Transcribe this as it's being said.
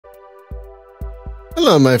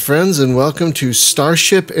Hello, my friends, and welcome to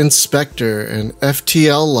Starship Inspector and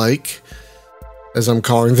FTL-like, as I'm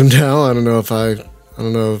calling them now. I don't know if that I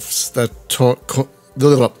don't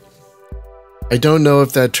know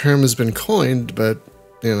if that term has been coined, but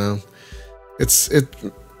you know,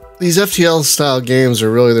 these FTL style games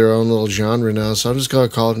are really their own little genre now. So I'm just gonna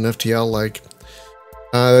call it an FTL-like.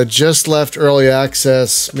 Just left early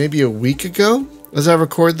access maybe a week ago, as I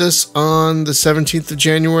record this on the 17th of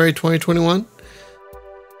January, 2021.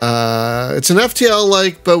 It's an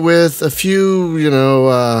FTL-like, but with a few,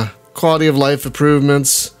 quality of life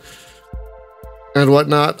improvements and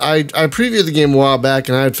whatnot. I previewed the game a while back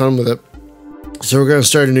and I had fun with it. So we're going to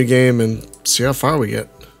start a new game and see how far we get.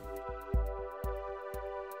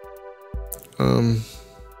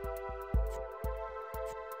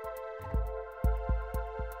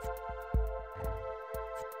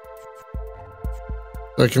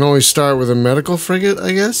 I can only start with a medical frigate,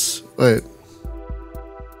 I guess? Wait.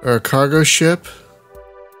 Or a cargo ship,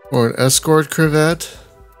 or an escort corvette.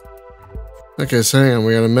 Okay, so hang on,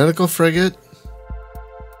 we got a medical frigate.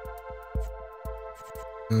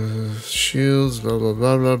 Shields, blah, blah,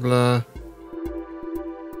 blah, blah, blah.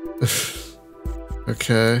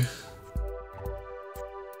 Okay.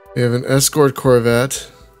 We have an escort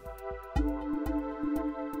corvette.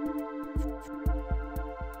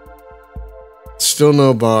 Still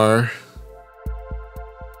no bar.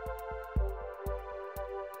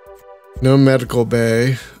 No medical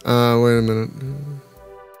bay. Wait a minute.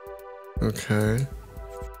 Okay.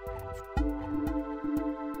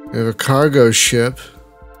 We have a cargo ship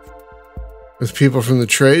with people from the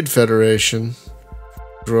Trade Federation.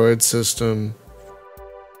 Droid system.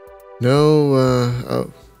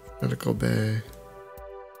 No, medical bay.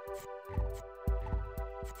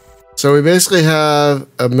 So we basically have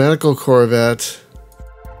a medical corvette,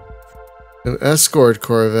 an escort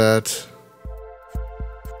corvette,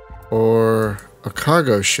 or a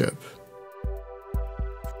cargo ship.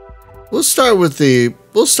 We'll start with the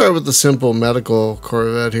simple medical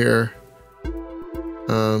corvette here.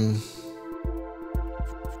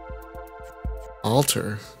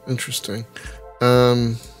 Alter, interesting.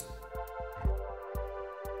 Oh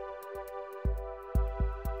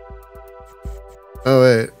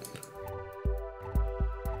wait.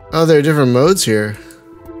 Oh, there are different modes here.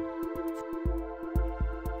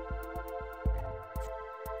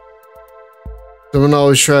 Someone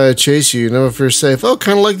always try to chase you, never feel safe. Oh,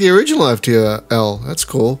 kind of like the original FTL. That's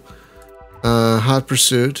cool. Hot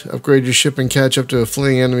pursuit. Upgrade your ship and catch up to a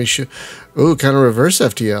fleeing enemy ship. Ooh, kind of reverse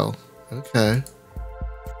FTL. Okay.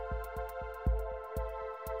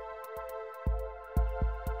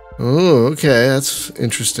 Oh, okay, that's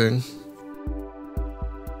interesting.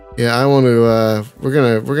 Yeah, I want to.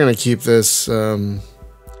 We're gonna keep this. I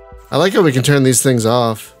like how we can turn these things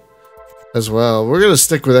off as well. We're gonna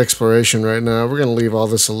stick with exploration right now. We're gonna leave all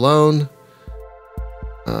this alone.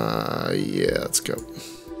 Yeah, let's go.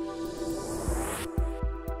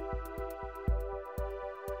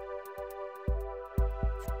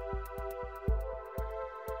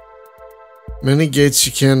 Many gates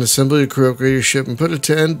you can. Assemble your crew, upgrade your ship, and put it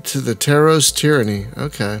to end to the Taros tyranny.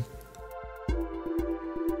 Okay.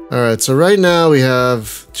 Alright, so right now we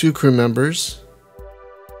have 2 crew members.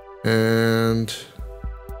 And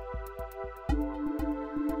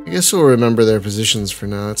I guess we'll remember their positions for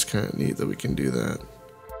now. It's kind of neat that we can do that.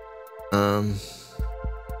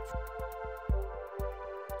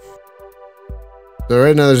 So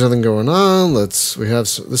right now there's nothing going on. This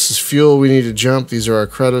is fuel we need to jump. These are our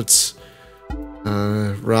credits.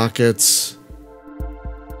 Rockets.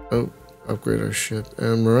 Oh, upgrade our ship.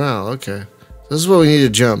 And morale, okay. This is what we need to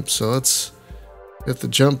jump, so let's hit the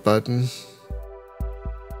jump button.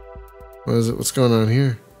 What is it? What's going on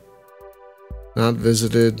here? Not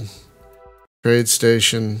visited. Trade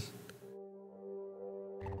station.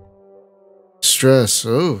 Stress.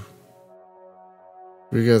 Oh.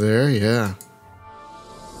 We go there? Yeah.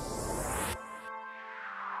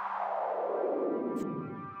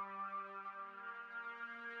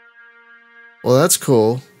 Well, that's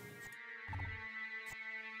cool.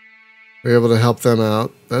 We're able to help them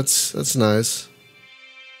out. That's nice.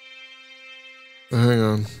 But hang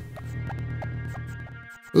on.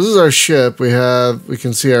 This is our ship. We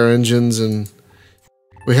can see our engines, and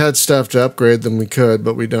we had stuff to upgrade them. We could,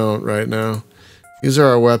 but we don't right now. These are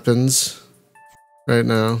our weapons right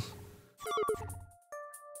now.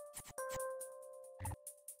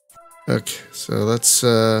 Okay, so let's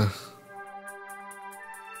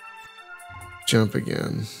jump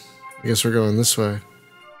again. I guess we're going this way.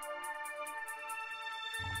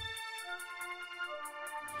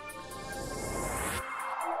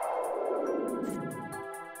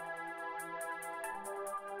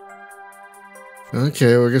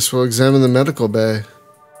 Okay, well, I guess we'll examine the medical bay.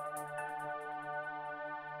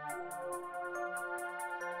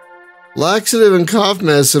 Laxative and cough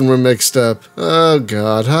medicine were mixed up. Oh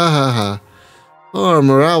god, ha ha ha. Oh, our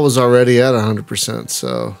morale was already at 100%,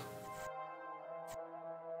 so...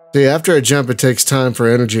 See, after a jump, it takes time for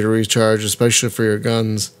energy to recharge, especially for your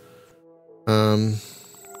guns.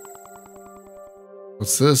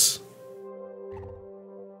 What's this?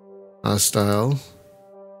 Hostile.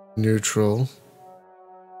 Neutral.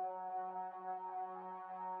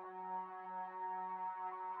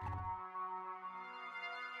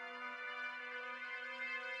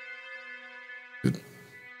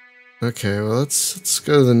 Okay, well, let's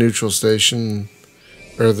go to the neutral station,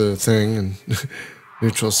 or the thing, and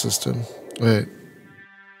neutral system. Wait.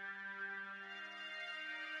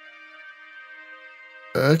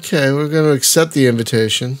 Okay, we're going to accept the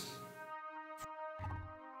invitation.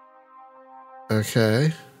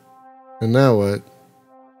 Okay. And now what?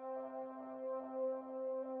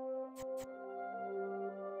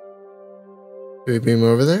 Do we beam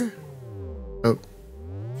over there? Oh.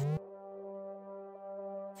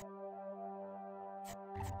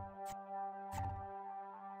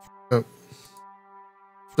 Oh.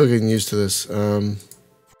 Still getting used to this.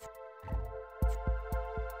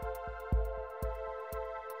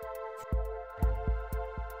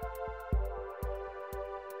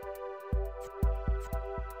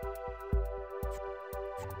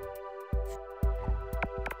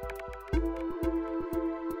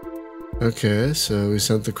 Okay, so we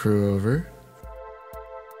sent the crew over.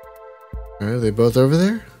 Alright, are they both over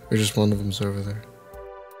there? Or just one of them's over there?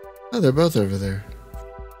 Oh, they're both over there.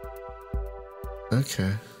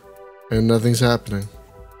 Okay. And nothing's happening.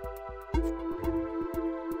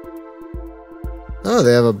 Oh,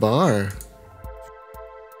 they have a bar.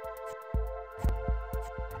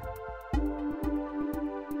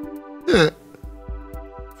 Huh.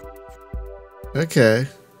 Okay.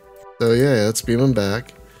 So yeah, let's beam them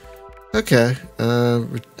back. Okay. Oh,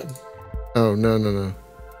 no.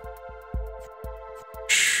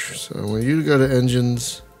 So I want you to go to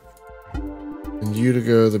engines. And you to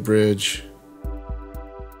go to the bridge.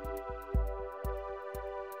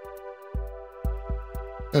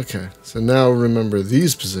 Okay, so now remember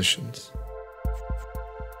these positions.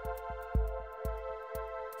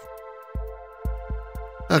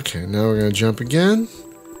 Okay, now we're going to jump again.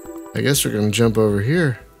 I guess we're going to jump over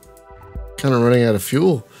here. Kind of running out of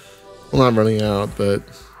fuel. Well, not running out, but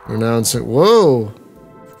we're now in sync. Whoa!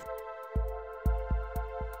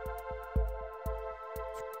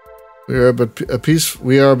 We are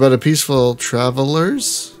but a peaceful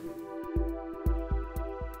travelers.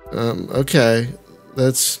 Okay.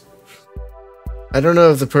 That's... I don't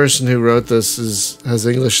know if the person who wrote this has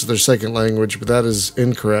English as their second language, but that is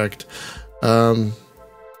incorrect. It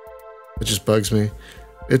just bugs me.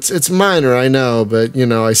 It's minor, I know, but, you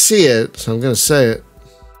know, I see it, so I'm gonna say it.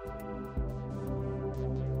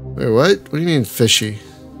 Wait, what? What do you mean, fishy?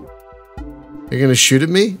 They're gonna shoot at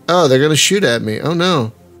me? Oh, they're gonna shoot at me. Oh,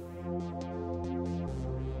 no.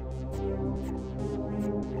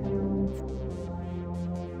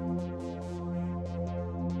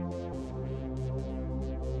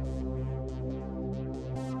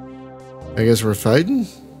 I guess we're fighting?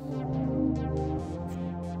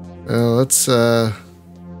 Let's target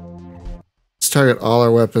all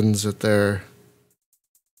our weapons at their...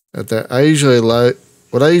 I usually like...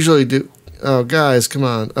 What I usually do... Oh, guys, come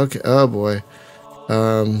on. Okay, oh boy.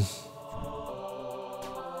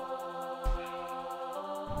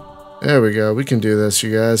 There we go. We can do this,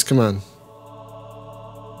 you guys. Come on.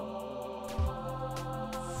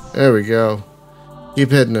 There we go.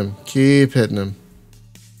 Keep hitting him. Keep hitting him.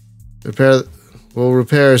 Repair. We'll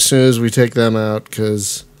repair as soon as we take them out,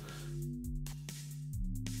 because...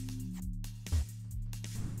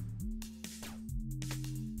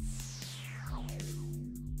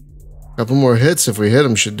 Couple more hits if we hit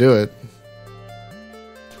them should do it.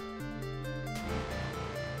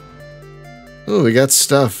 Oh, we got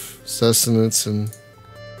stuff. Sustenance and...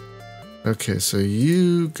 Okay, so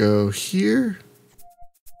you go here.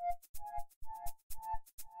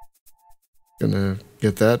 Gonna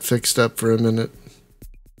get that fixed up for a minute.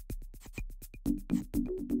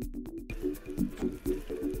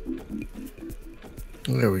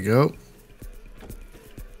 There we go.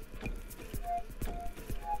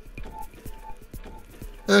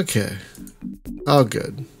 Okay. All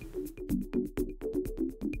good.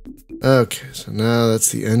 Okay, so now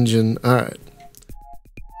that's the engine. Alright.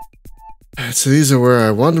 Alright, so these are where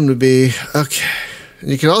I want them to be. Okay.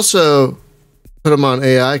 And you can also put them on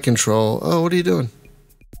AI control. Oh, what are you doing?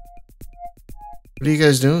 What are you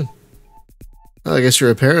guys doing? Oh, I guess you're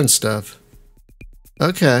repairing stuff.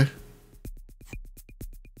 Okay.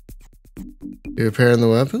 You repairing the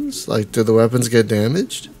weapons? Like, did the weapons get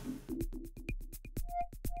damaged?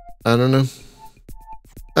 I don't know.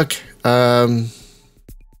 Okay.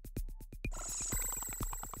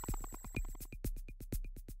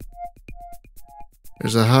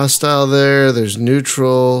 There's a hostile there. There's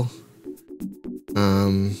neutral.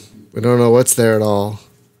 We don't know what's there at all.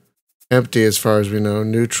 Empty as far as we know.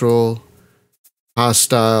 Neutral.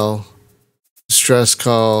 Hostile. Distress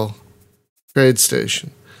call. Trade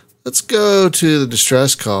station. Let's go to the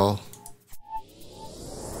distress call.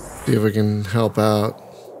 See if we can help out.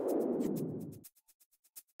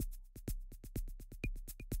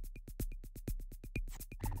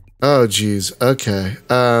 Oh, geez. Okay.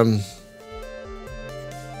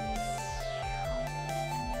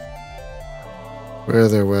 Where are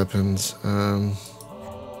their weapons?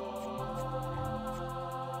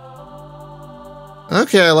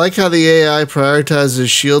 Okay, I like how the AI prioritizes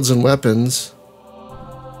shields and weapons.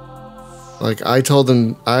 Like, I told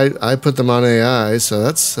them, I put them on AI, so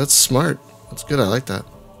that's smart. That's good, I like that.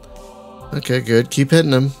 Okay, good. Keep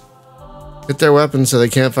hitting them. Hit their weapons so they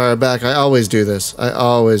can't fire back. I always do this.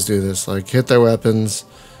 Like, hit their weapons,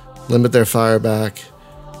 limit their fire back,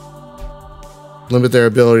 limit their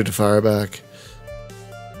ability to fire back.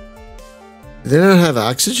 Do they not have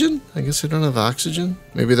oxygen? I guess they don't have oxygen.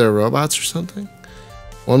 Maybe they're robots or something.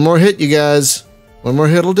 One more hit, you guys. One more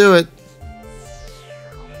hit will do it.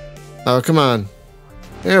 Oh, come on.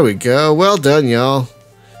 There we go. Well done, y'all.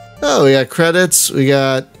 Oh, we got credits. We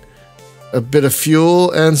got a bit of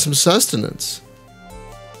fuel and some sustenance.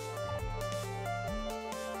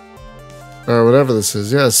 Or whatever this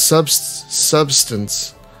is. Yeah,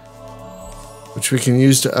 substance. Which we can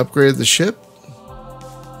use to upgrade the ship.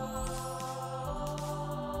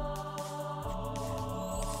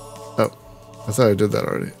 I thought I did that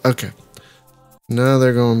already. Okay. Now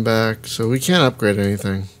they're going back. So we can't upgrade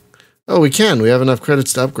anything. Oh, we can. We have enough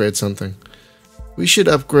credits to upgrade something. We should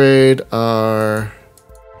upgrade our...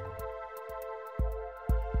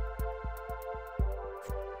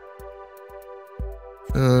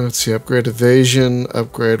 let's see. Upgrade evasion.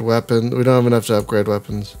 Upgrade weapon. We don't have enough to upgrade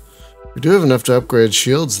weapons. We do have enough to upgrade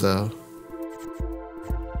shields, though.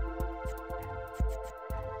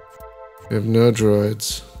 We have no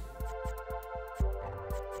droids.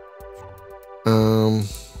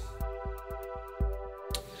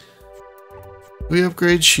 We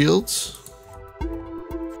upgrade shields?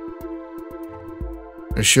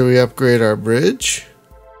 Or should we upgrade our bridge?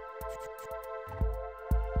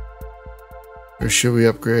 Or should we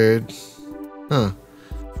upgrade... Huh.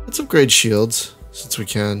 Let's upgrade shields, since we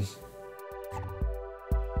can.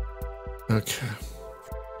 Okay.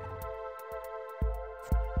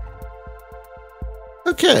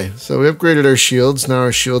 Okay, so we upgraded our shields. Now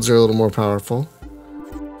our shields are a little more powerful.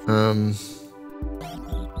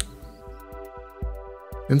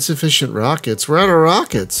 Insufficient rockets. We're out of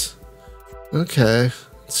rockets. Okay.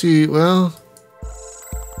 Let's see, well...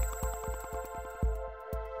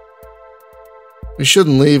 We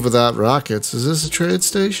shouldn't leave without rockets. Is this a trade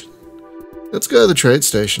station? Let's go to the trade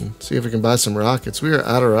station. See if we can buy some rockets. We are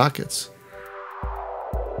out of rockets.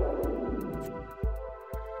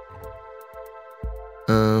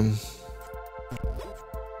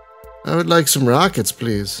 I would like some rockets,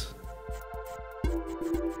 please.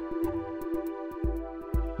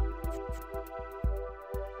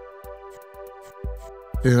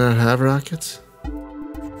 Do you not have rockets?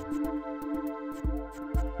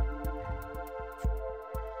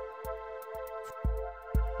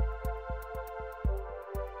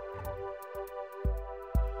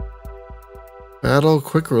 Battle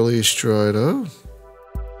quick release droid. Oh.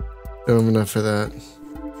 Don't have enough for that.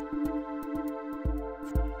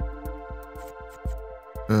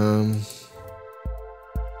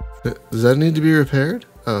 Does that need to be repaired?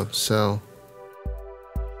 Oh, sell.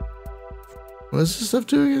 What does this stuff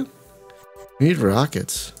do again? We need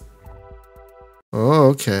rockets. Oh,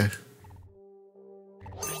 okay.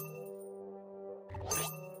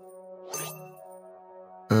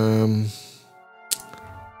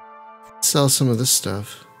 Sell some of this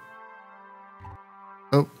stuff.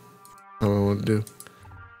 Oh, I don't know what to do.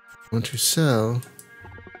 I want to sell.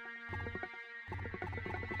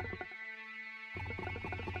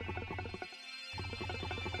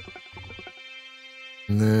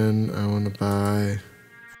 And then I want to buy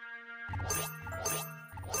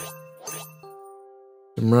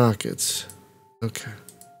some rockets. Okay.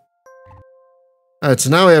 Alright, so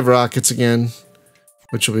now we have rockets again,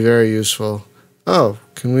 which will be very useful. Oh,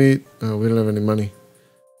 can we... Oh, we don't have any money.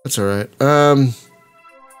 That's alright.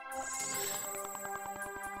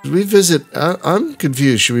 Should we visit... I'm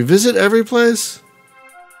confused. Should we visit every place?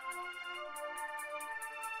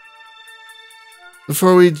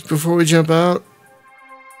 before we jump out?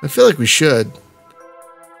 I feel like we should.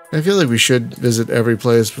 I feel like we should visit every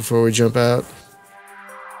place before we jump out.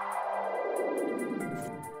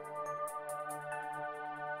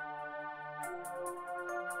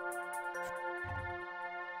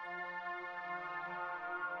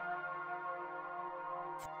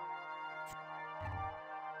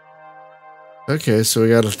 Okay, so we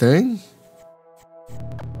got a thing.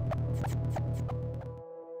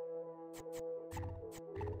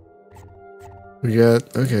 We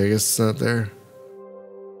got, okay, I guess it's not there.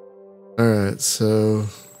 Alright, so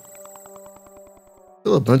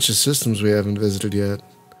still a bunch of systems we haven't visited yet.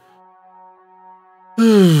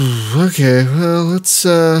 Okay, well, let's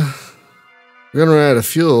we're gonna run out of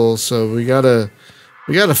fuel, so we gotta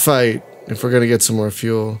fight if we're gonna get some more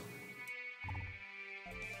fuel.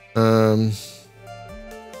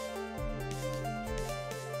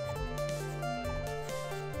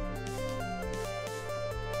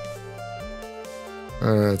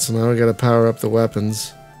 Alright, so now we gotta power up the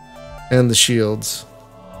weapons and the shields.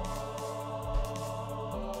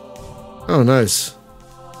 Oh, nice.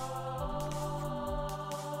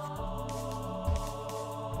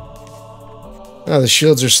 Oh, the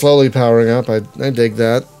shields are slowly powering up. I dig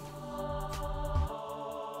that.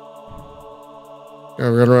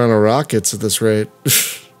 We're gonna run out of rockets at this rate.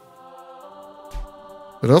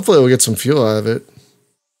 But hopefully we'll get some fuel out of it.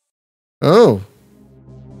 Oh.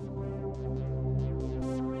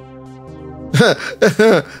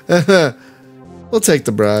 We'll take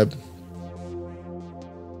the bribe.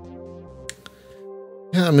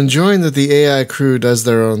 Yeah, I'm enjoying that the AI crew does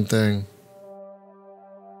their own thing.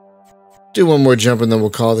 Do one more jump and then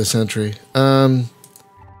we'll call this entry. Oh,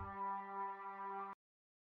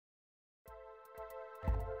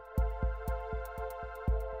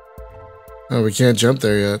 we can't jump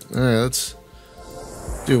there yet. Alright, let's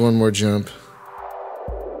do one more jump.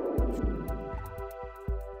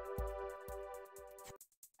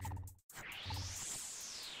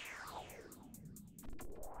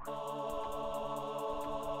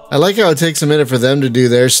 I like how it takes a minute for them to do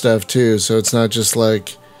their stuff too, so it's not just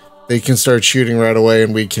like they can start shooting right away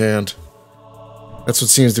and we can't. That's what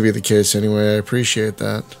seems to be the case anyway. I appreciate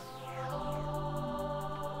that.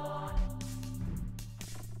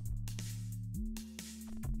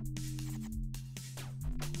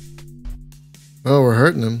 Oh, we're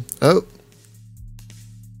hurting them. Oh.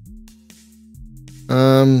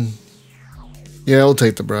 Yeah, we'll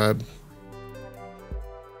take the bribe.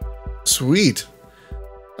 Sweet.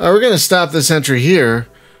 We're going to stop this entry here.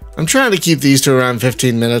 I'm trying to keep these to around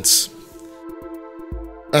 15 minutes.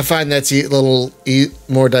 I find that's a little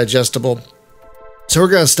more digestible. So we're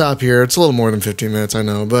going to stop here. It's a little more than 15 minutes, I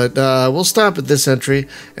know. But we'll stop at this entry,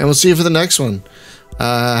 and we'll see you for the next one.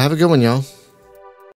 Have a good one, y'all.